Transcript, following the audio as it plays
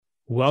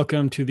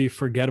Welcome to the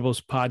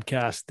Forgettables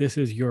podcast. This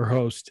is your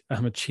host,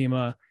 Ahmed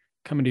Chima,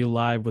 coming to you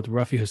live with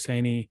Rafi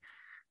Hussaini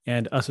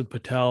and Asad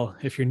Patel.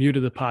 If you're new to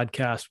the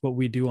podcast, what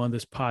we do on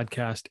this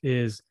podcast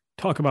is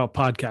talk about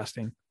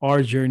podcasting.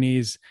 Our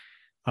journeys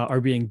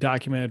are being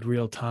documented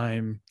real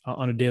time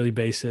on a daily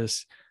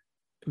basis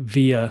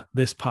via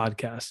this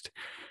podcast.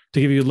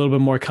 To give you a little bit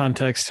more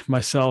context,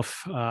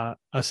 myself,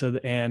 Asad,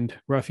 and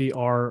Rafi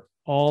are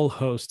all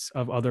hosts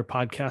of other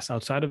podcasts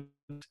outside of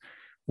this.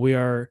 We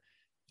are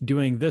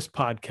doing this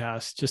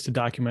podcast just to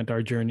document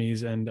our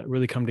journeys and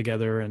really come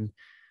together, and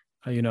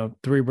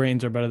three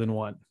brains are better than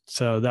one.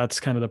 So that's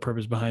kind of the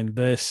purpose behind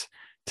this.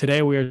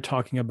 Today we are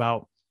talking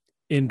about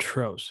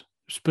intros,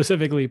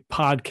 specifically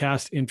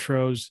podcast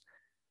intros.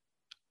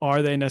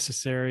 Are they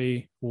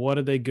necessary? What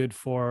are they good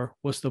for?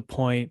 What's the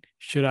point?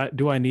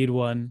 Do I need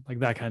one? Like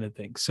that kind of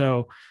thing.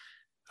 So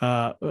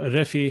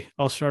Rafi,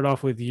 I'll start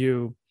off with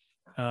you,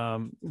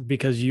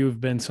 because you've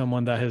been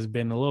someone that has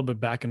been a little bit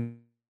back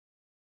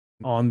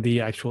on the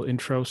actual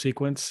intro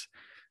sequence.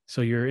 So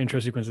your intro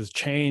sequence has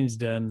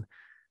changed, and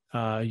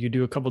you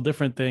do a couple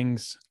different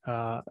things.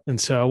 And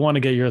so I want to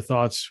get your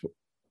thoughts.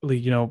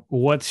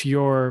 What's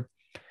your,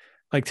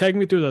 take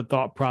me through the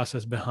thought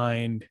process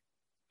behind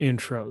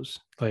intros.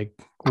 Like,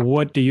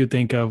 what do you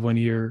think of when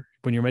you're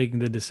making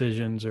the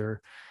decisions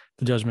or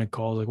the judgment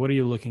calls? Like, what are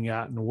you looking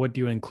at, and what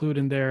do you include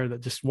in there? That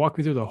just walk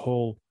me through the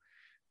whole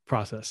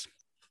process.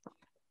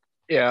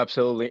 Yeah,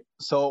 absolutely.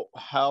 So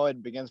how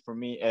it begins for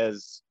me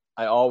is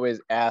I always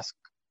ask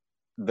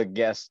the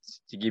guests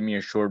to give me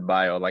a short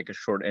bio, like a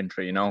short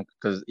intro,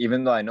 because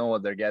even though I know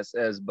what their guest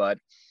is, but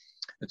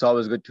it's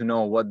always good to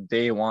know what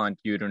they want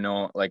you to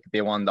know, like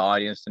they want the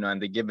audience to know,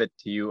 and they give it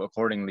to you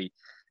accordingly.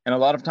 And a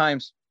lot of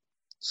times,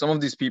 some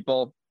of these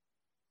people,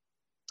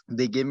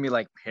 they give me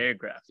like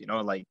paragraphs,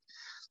 like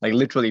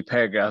literally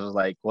paragraphs,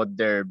 like what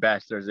their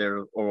bachelor's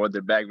is or what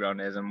their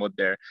background is and what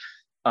their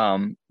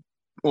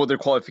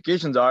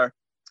qualifications are.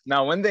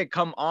 Now, when they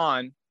come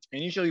on,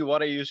 initially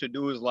what I used to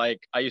do is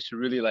I used to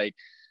really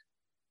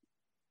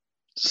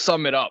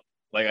sum it up.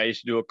 Like I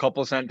used to do a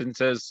couple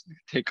sentences,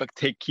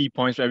 take key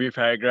points from every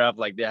paragraph.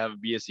 Like they have a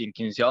BSc in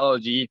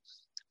kinesiology,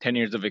 10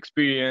 years of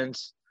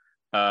experience,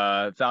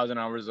 1,000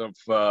 hours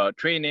of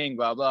training,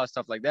 blah, blah,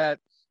 stuff like that.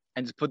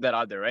 And just put that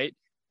out there, right?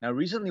 Now,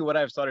 recently what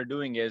I've started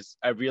doing is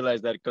I've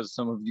realized that, because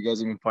some of you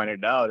guys even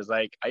pointed out, is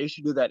I used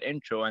to do that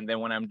intro. And then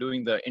when I'm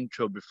doing the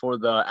intro before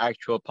the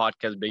actual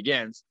podcast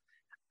begins,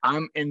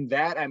 I'm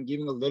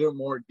giving a little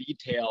more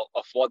detail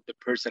of what the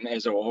person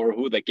is or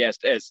who the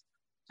guest is.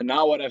 So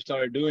now what I've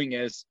started doing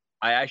is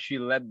I actually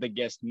let the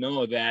guest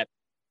know that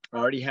I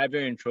already have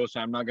your intro,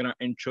 so I'm not going to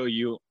intro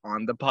you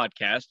on the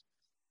podcast.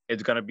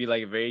 It's going to be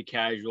very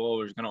casual.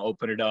 We're just going to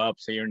open it up,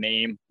 say your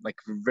name,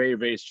 very,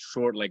 very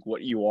short, like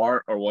what you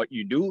are or what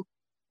you do.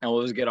 And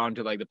we'll just get on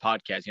to the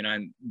podcast,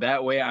 and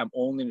that way I'm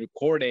only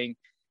recording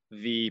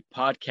the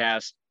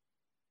podcast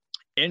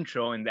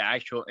intro in the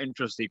actual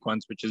intro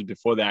sequence, which is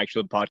before the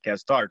actual podcast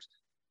starts.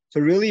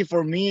 So really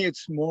for me,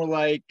 it's more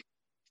like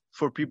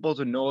for people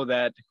to know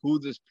that who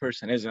this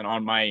person is and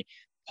on my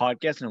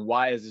podcast and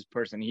why is this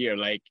person here.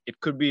 Like it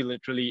could be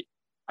literally,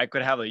 I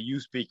could have you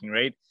speaking,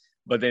 right?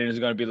 But then it's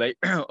going to be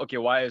okay,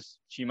 why is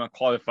Chima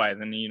qualified?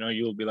 And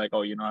you'll be like,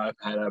 oh, I've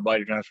had a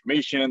body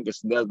transformation,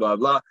 this and that, blah,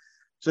 blah.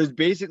 So it's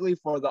basically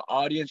for the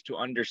audience to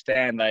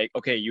understand,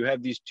 okay, you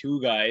have these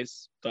two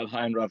guys, Talha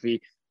and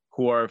Rafi,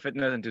 who are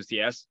fitness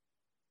enthusiasts,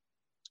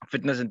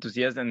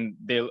 and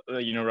they,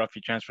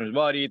 Rafi transforms his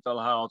body,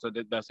 Talha also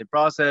does the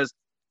process.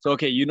 So,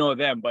 okay,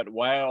 them, but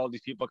why are all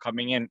these people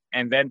coming in?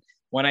 And then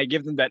when I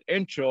give them that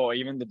intro, or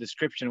even the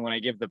description, when I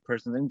give the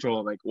person's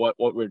intro, what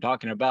we're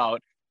talking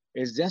about,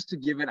 is just to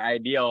give an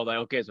idea of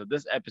okay, so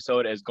this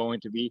episode is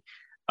going to be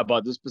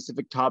about this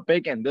specific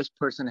topic, and this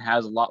person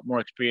has a lot more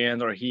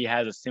experience, or he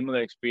has a similar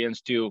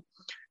experience to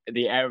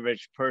the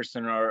average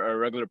person or a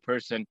regular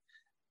person.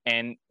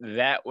 And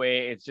that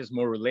way it's just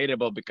more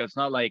relatable, because it's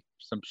not like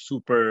some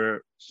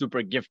super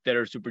gifted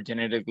or super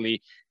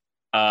genetically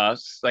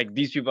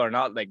these people are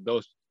not like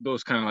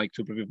those kind of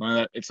super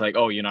people. It's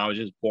oh, I was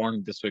just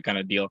born this way kind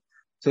of deal.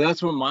 So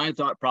that's what my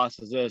thought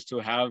process is, to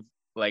have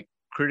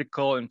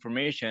critical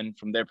information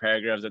from their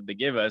paragraphs that they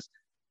give us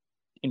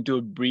into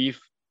a brief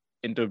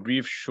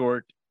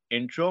short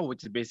intro,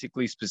 which is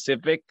basically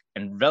specific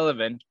and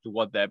relevant to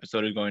what the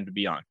episode is going to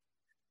be on.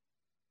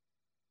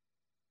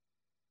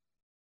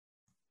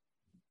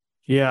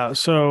 Yeah.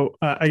 So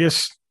I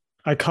guess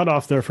I cut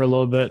off there for a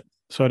little bit,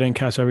 so I didn't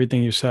catch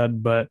everything you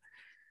said, but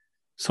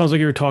sounds like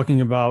you were talking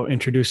about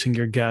introducing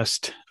your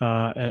guest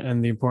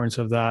and the importance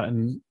of that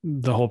and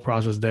the whole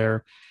process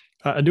there.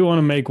 I do want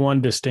to make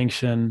one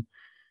distinction.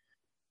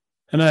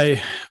 And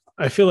I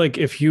feel like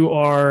if you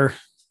are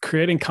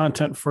creating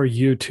content for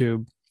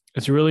YouTube,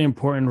 it's really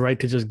important, right,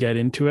 to just get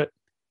into it.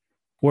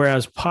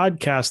 Whereas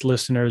podcast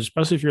listeners,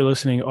 especially if you're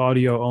listening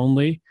audio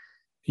only,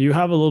 you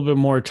have a little bit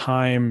more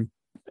time,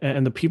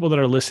 and the people that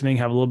are listening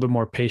have a little bit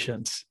more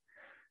patience,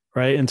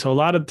 right? And so a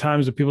lot of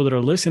times the people that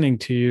are listening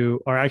to you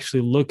are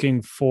actually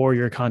looking for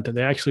your content.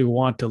 They actually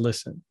want to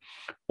listen.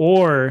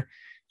 Or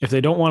if they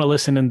don't want to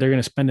listen and they're going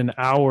to spend an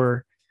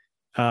hour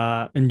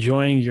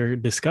enjoying your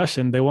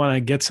discussion, they want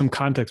to get some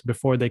context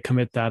before they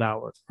commit that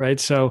hour, right?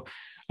 So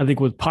I think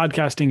with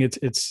podcasting,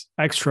 it's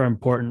extra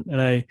important.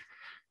 And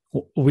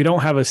we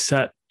don't have a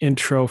set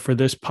intro for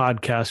this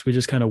podcast. We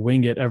just kind of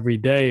wing it every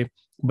day.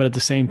 But at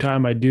the same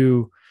time,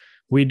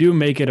 we do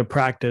make it a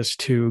practice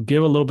to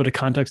give a little bit of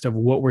context of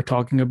what we're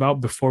talking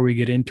about before we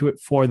get into it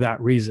for that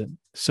reason.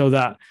 So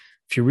that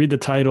if you read the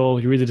title,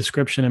 you read the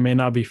description, it may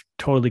not be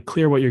totally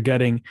clear what you're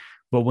getting,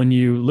 but when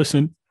you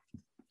listen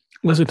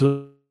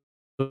to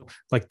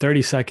like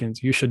 30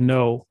 seconds, you should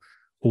know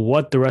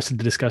what the rest of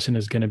the discussion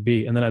is going to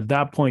be. And then at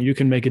that point, you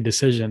can make a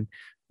decision.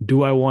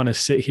 Do I want to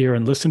sit here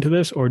and listen to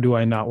this, or do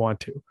I not want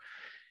to?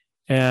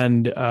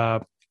 And,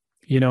 and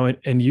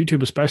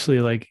YouTube, especially,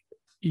 like,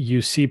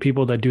 you see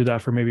people that do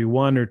that for maybe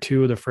one or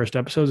two of the first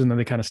episodes, and then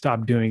they kind of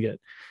stop doing it.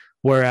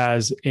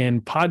 Whereas in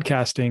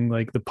podcasting,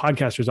 like the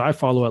podcasters I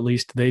follow, at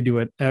least, they do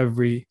it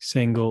every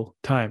single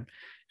time.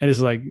 And it's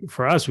like,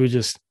 for us, we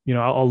just,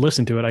 I'll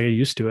listen to it. I get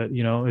used to it.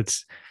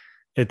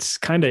 It's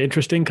kind of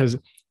interesting because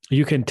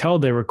you can tell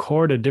they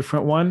record a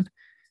different one.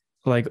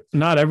 Like,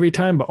 not every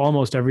time, but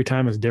almost every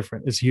time is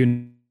different. It's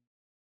Unforgettables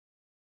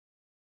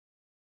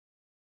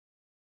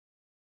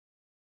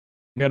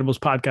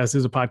podcast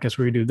is a podcast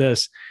where we do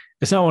this.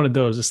 It's not one of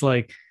those. It's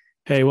like,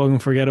 hey, welcome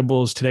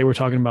Forgettables. Today we're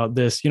talking about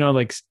this,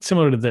 like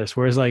similar to this,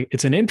 whereas like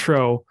it's an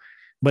intro,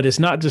 but it's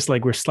not just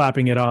like we're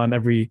slapping it on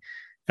every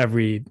at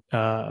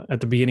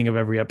the beginning of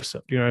every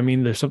episode. You know what I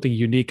mean? There's something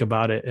unique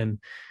about it, and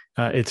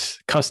it's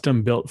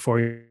custom built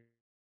for you.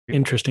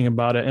 Interesting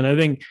about it. And I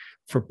think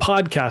for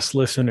podcast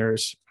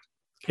listeners,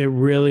 it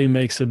really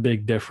makes a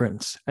big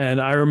difference. And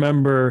I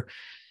remember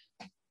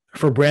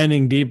for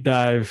Branding Deep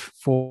Dive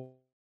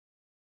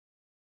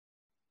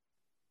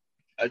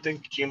I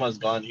think Chima's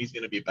gone. He's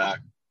going to be back.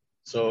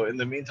 So in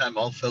the meantime,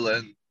 I'll fill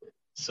in.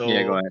 So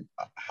yeah, go ahead.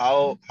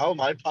 How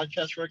my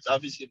podcast works,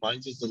 obviously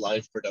mine is the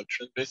live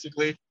production,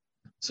 basically.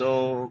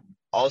 So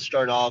I'll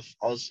start off.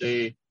 I'll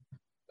say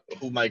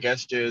who my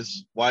guest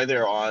is, why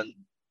they're on,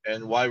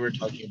 and why we're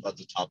talking about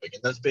the topic.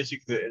 And that's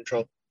basically the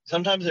intro.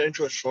 Sometimes the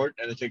intro is short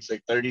and it takes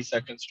like 30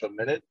 seconds to a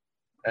minute.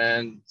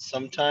 And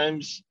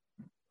sometimes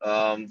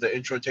the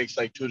intro takes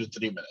like 2 to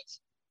 3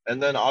 minutes.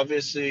 And then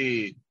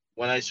obviously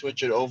when I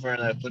switch it over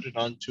and I put it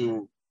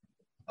onto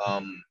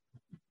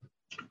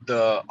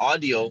the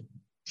audio,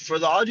 for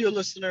the audio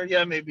listener,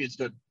 yeah, maybe it's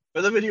good.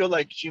 For the video,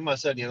 like Chima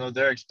said,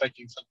 they're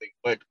expecting something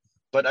quick.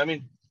 But I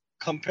mean,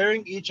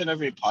 comparing each and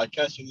every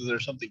podcast,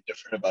 there's something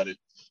different about it.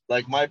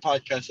 Like my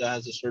podcast that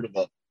has a sort of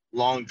a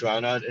long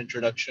drawn out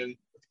introduction,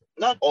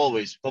 not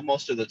always, but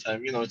most of the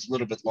time, it's a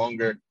little bit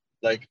longer.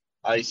 Like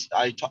I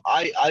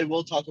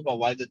will talk about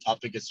why the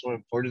topic is so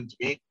important to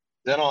me.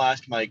 Then I'll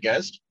ask my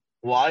guest,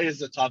 why is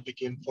the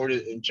topic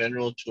important in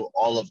general to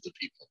all of the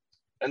people?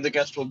 And the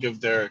guest will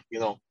give their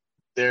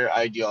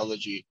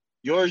ideology.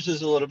 Yours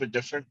is a little bit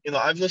different.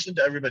 I've listened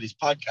to everybody's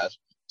podcast.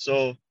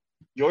 So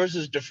yours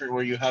is different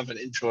where you have an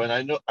intro. And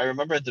I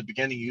remember at the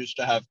beginning you used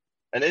to have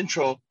an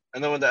intro,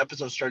 and then when the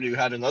episode started, you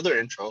had another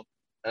intro.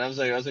 And I was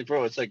like,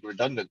 bro, it's like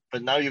redundant.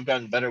 But now you've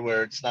gotten better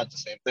where it's not the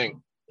same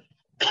thing.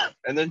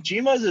 And then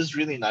Chima's is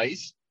really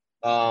nice,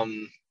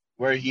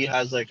 where he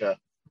has like a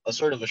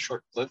sort of a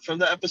short clip from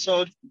the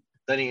episode.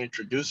 Then he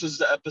introduces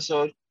the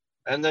episode.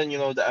 And then,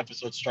 the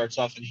episode starts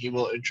off and he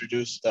will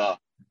introduce the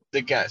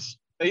guest.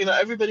 But,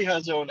 everybody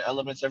has their own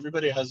elements.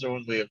 Everybody has their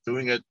own way of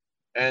doing it.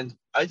 And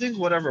I think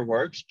whatever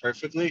works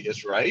perfectly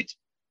is right.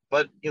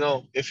 But,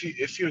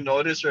 if you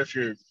notice, or if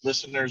your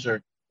listeners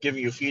are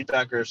giving you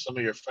feedback, or if some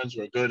of your friends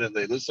were good and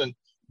they listen,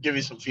 give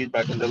you some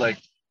feedback and they're like,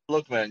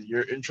 look, man,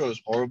 your intro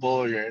is horrible,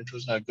 or your intro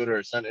is not good, or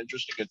it's not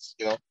interesting, it's,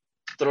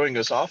 throwing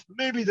us off,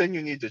 maybe then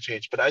you need to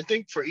change. But I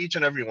think for each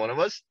and every one of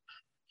us,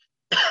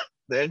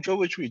 the intro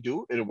which we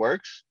do, it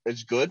works,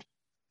 it's good,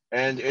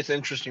 and it's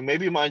interesting.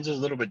 Maybe mine's is a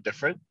little bit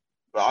different,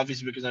 but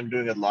obviously because I'm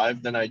doing it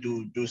live, then I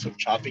do some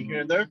chopping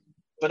here and there.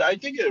 But I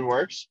think it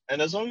works, and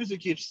as long as it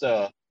keeps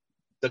the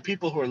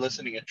people who are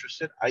listening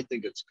interested, I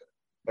think it's good.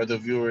 Or the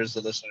viewers,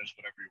 the listeners,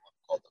 whatever you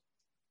want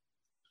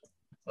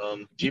to call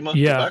them. Chima,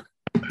 yeah. Back?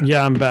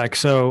 Yeah, I'm back.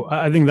 So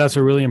I think that's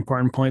a really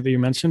important point that you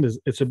mentioned. Is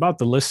it's about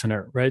the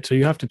listener, right? So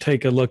you have to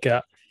take a look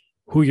at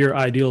who your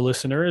ideal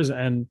listener is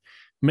and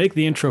make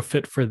the intro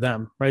fit for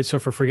them, right? So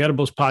for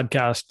Forgettables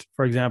podcast,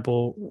 for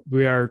example,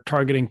 we are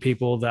targeting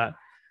people that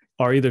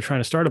are either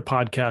trying to start a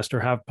podcast or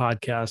have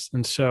podcasts.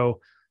 And so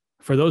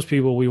for those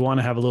people, we want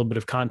to have a little bit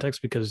of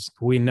context because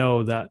we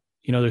know that,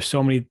 there's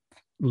so many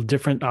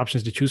different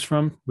options to choose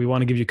from. We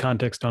want to give you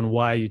context on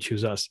why you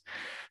choose us.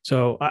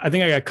 So I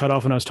think I got cut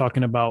off when I was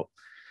talking about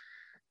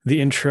the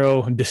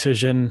intro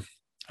decision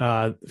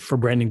for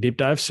Branding Deep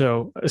Dive.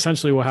 So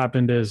essentially what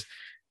happened is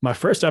my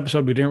first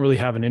episode, we didn't really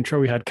have an intro.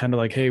 We had kind of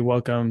like, hey,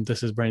 welcome,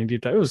 this is Branding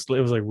Deep Dive. It was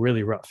like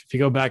really rough. If you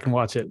go back and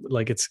watch it,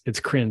 like it's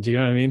cringe, you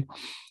know what I mean?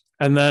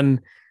 And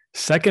then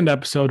second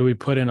episode, we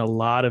put in a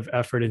lot of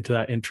effort into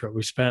that intro.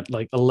 We spent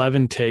like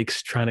 11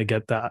 takes trying to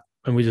get that.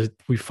 And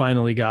we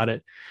finally got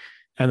it.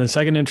 And the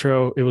second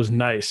intro, it was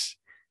nice.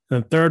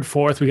 Then third,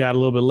 fourth, we got a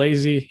little bit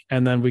lazy.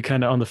 And then we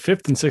kind of, on the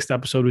fifth and sixth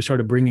episode, we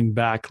started bringing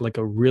back like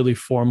a really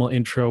formal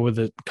intro with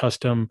a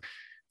custom,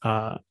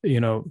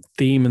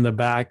 theme in the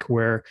back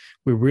where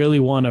we really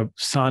want to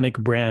sonic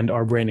brand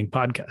our branding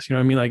podcast. You know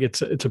what I mean? Like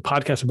it's a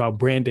podcast about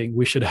branding.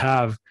 We should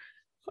have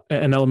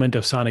an element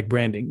of sonic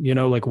branding. You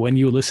know, like when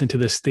you listen to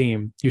this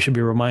theme, you should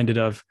be reminded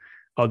of,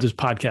 oh, this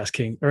podcast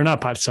king or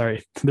not pod.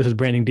 Sorry, this is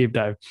branding deep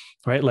dive,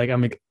 right? Like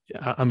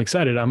I'm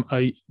excited.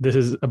 This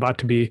is about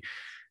to be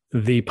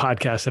the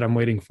podcast that I'm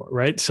waiting for,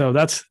 right? So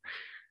that's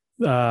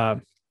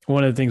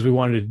one of the things we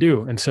wanted to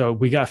do. And so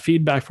we got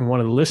feedback from one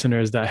of the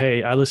listeners that,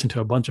 hey, I listened to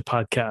a bunch of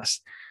podcasts.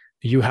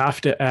 You have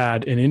to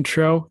add an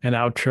intro, an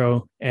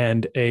outro,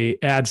 and a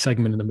ad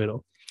segment in the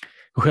middle.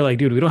 We're like,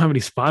 dude, we don't have any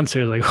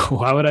sponsors. Like,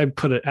 why would I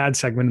put an ad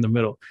segment in the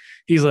middle?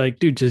 He's like,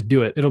 dude, just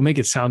do it. It'll make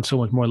it sound so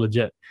much more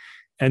legit.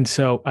 And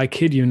so I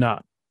kid you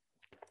not,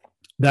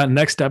 that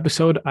next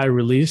episode I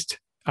released,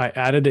 I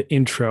added an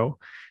intro,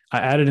 I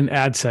added an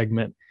ad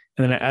segment,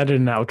 and then I added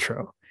an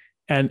outro.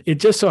 And it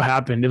just so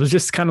happened, it was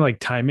just kind of like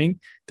timing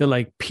that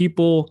like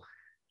people,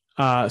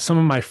 some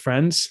of my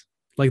friends,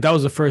 like that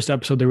was the first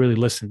episode they really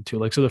listened to.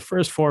 Like, so the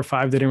first 4 or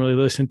 5, they didn't really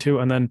listen to.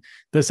 And then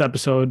this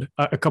episode,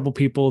 a couple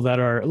people that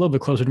are a little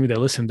bit closer to me, they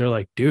listened. They're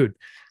like, dude,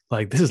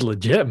 like, this is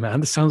legit,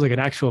 man. This sounds like an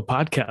actual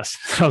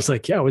podcast. I was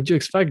like, yeah, what'd you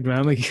expect,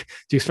 man? Like, do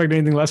you expect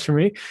anything less from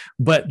me?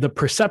 But the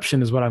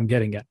perception is what I'm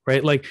getting at,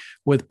 right? Like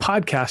with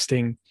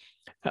podcasting,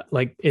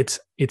 like it's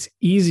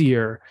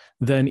easier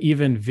than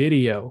even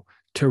video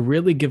to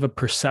really give a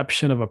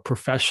perception of a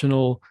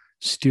professional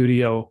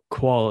studio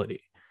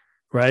quality,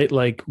 right?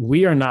 Like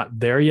we are not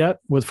there yet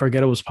with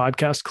Forgettables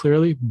podcast,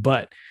 clearly,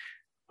 but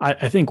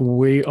I think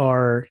we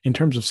are, in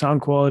terms of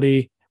sound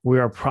quality, we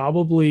are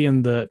probably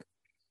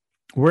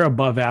we're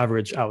above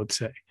average, I would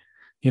say.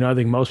 You know, I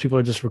think most people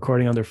are just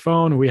recording on their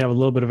phone. We have a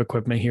little bit of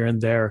equipment here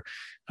and there.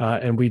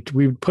 And we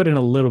put in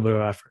a little bit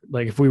of effort.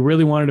 Like if we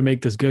really wanted to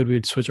make this good,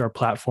 we'd switch our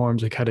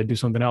platforms and kind of do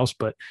something else.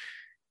 But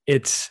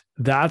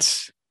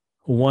that's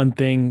one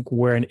thing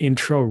where an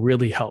intro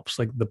really helps.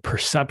 Like the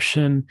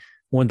perception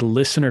when the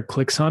listener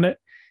clicks on it,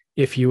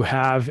 if you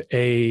have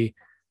a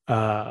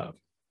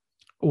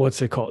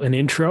what's it called? An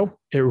intro,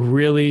 it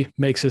really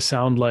makes it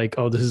sound like,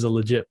 oh, this is a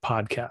legit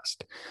podcast.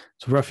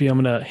 So Ruffy, I'm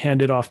going to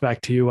hand it off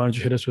back to you. Why don't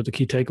you hit us with the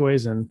key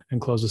takeaways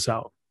and close us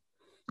out?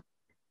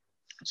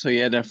 So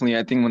yeah, definitely.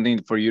 I think one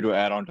thing for you to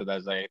add on to that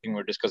is I think we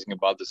were discussing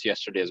about this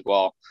yesterday as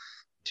well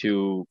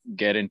to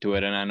get into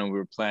it. And I know we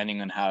were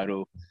planning on how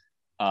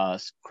to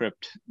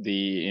script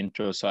the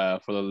intro. So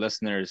for the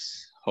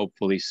listeners,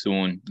 hopefully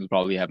soon we'll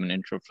probably have an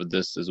intro for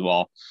this as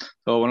well.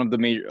 So one of the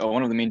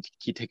main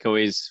key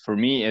takeaways for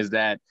me is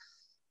that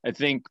I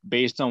think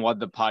based on what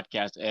the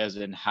podcast is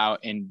and how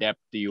in depth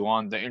do you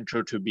want the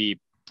intro to be,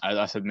 as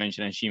I had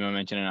mentioned and Shima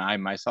mentioned and I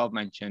myself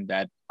mentioned,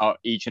 that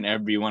each and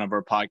every one of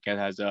our podcasts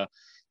has a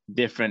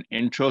different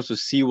intro. So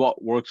see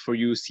what works for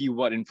you, see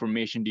what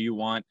information do you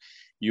want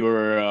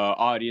your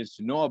audience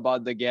to know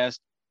about the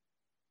guest,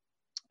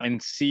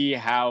 and see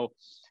how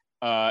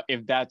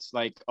if that's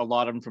like a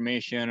lot of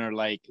information or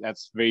like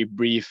that's very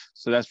brief.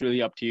 So that's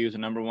really up to you. So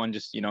number one,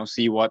 just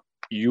see what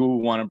you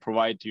want to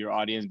provide to your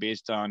audience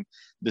based on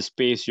the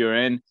space you're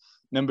in.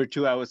 Number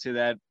two, I would say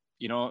that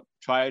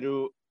try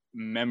to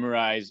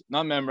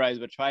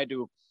but try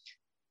to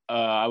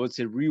I would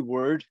say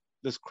reword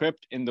the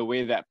script in the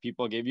way that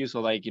people give you.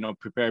 So like,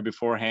 prepare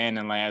beforehand.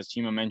 And like, as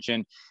Chima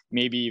mentioned,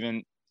 maybe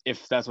even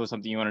if that's what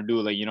something you want to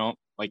do, like,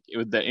 like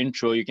with the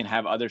intro, you can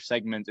have other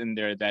segments in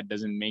there that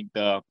doesn't make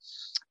the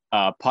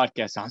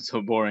podcast sound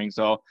so boring.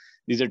 So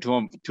these are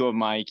two of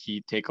my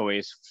key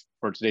takeaways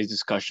for today's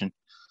discussion.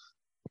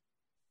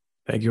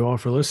 Thank you all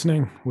for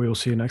listening. We will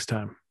see you next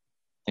time.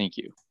 Thank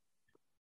you.